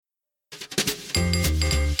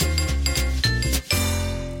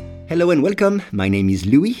Hello and welcome, my name is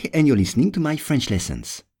Louis and you're listening to my French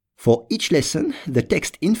lessons. For each lesson, the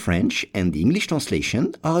text in French and the English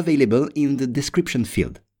translation are available in the description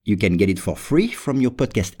field. You can get it for free from your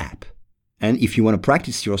podcast app. And if you want to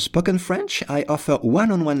practice your spoken French, I offer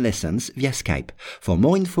one-on-one lessons via Skype. For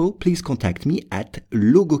more info, please contact me at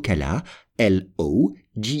logokala, Logokala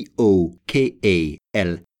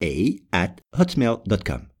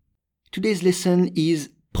 @hotmail.com. Today's lesson is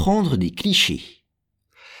prendre des clichés.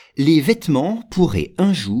 Les vêtements pourraient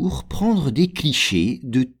un jour prendre des clichés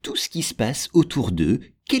de tout ce qui se passe autour d'eux,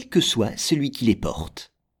 quel que soit celui qui les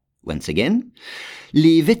porte. Once again,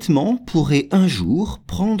 les vêtements pourraient un jour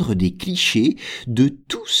prendre des clichés de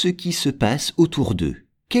tout ce qui se passe autour d'eux,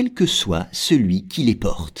 quel que soit celui qui les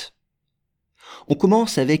porte. On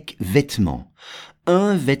commence avec vêtements.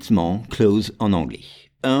 Un vêtement, clothes en anglais.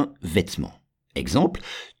 Un vêtement. Exemple,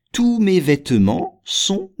 tous mes vêtements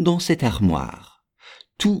sont dans cette armoire.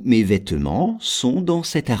 Tous mes vêtements sont dans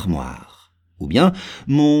cette armoire. Ou bien,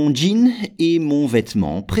 mon jean est mon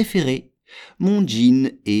vêtement préféré. Mon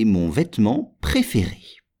jean est mon vêtement préféré.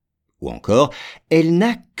 Ou encore, elle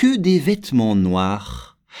n'a que des vêtements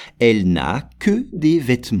noirs. Elle n'a que des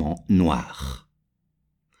vêtements noirs.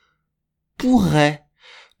 Pourrait.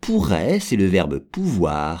 Pourrait, c'est le verbe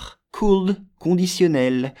pouvoir. Could,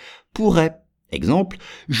 conditionnel. Pourrait. Exemple,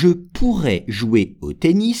 je pourrais jouer au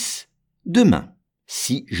tennis demain.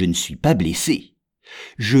 Si je ne suis pas blessé.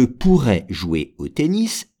 Je pourrais jouer au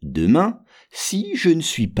tennis demain si je ne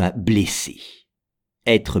suis pas blessé.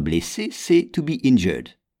 Être blessé, c'est to be injured.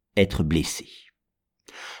 Être blessé.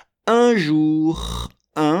 Un jour,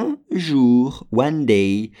 one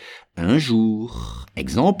day, un jour.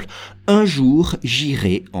 Exemple, un jour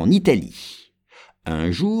j'irai en Italie.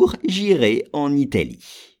 Un jour j'irai en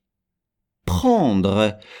Italie.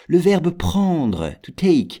 Prendre, le verbe prendre, to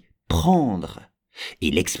take, prendre.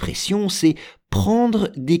 Et l'expression, c'est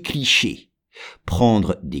prendre des clichés.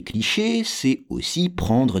 Prendre des clichés, c'est aussi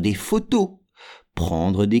prendre des photos.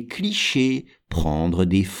 Prendre des clichés, prendre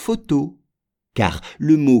des photos. Car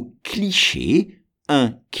le mot cliché,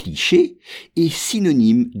 un cliché, est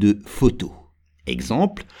synonyme de photo.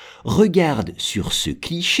 Exemple, regarde sur ce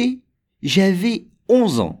cliché, j'avais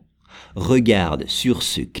 11 ans. Regarde sur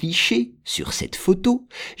ce cliché, sur cette photo,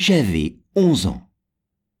 j'avais 11 ans.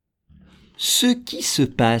 Ce qui se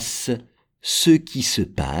passe,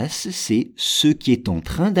 c'est ce qui est en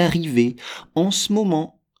train d'arriver en ce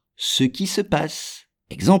moment. Ce qui se passe.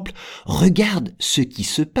 Exemple, regarde ce qui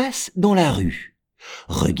se passe dans la rue.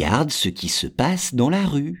 Regarde ce qui se passe dans la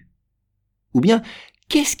rue. Ou bien,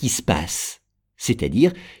 qu'est-ce qui se passe?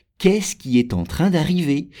 C'est-à-dire, qu'est-ce qui est en train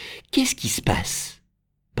d'arriver? Qu'est-ce qui se passe?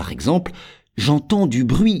 Par exemple, j'entends du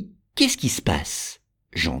bruit. Qu'est-ce qui se passe?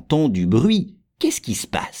 J'entends du bruit. Qu'est-ce qui se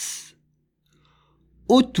passe?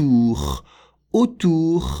 Autour,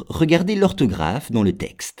 regardez l'orthographe dans le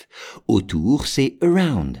texte. Autour, c'est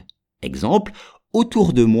around. Exemple,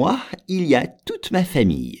 autour de moi, il y a toute ma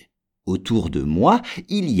famille. Autour de moi,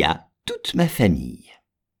 il y a toute ma famille.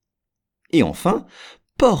 Et enfin,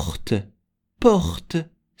 porte,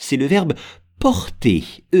 c'est le verbe porter,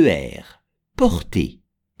 ER, porter.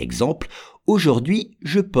 Exemple, aujourd'hui,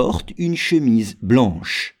 je porte une chemise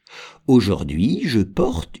blanche. Aujourd'hui, je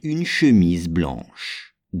porte une chemise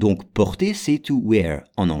blanche. Donc, porter, c'est to wear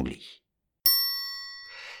en anglais.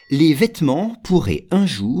 Les vêtements pourraient un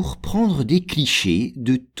jour prendre des clichés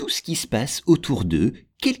de tout ce qui se passe autour d'eux,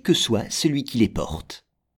 quel que soit celui qui les porte.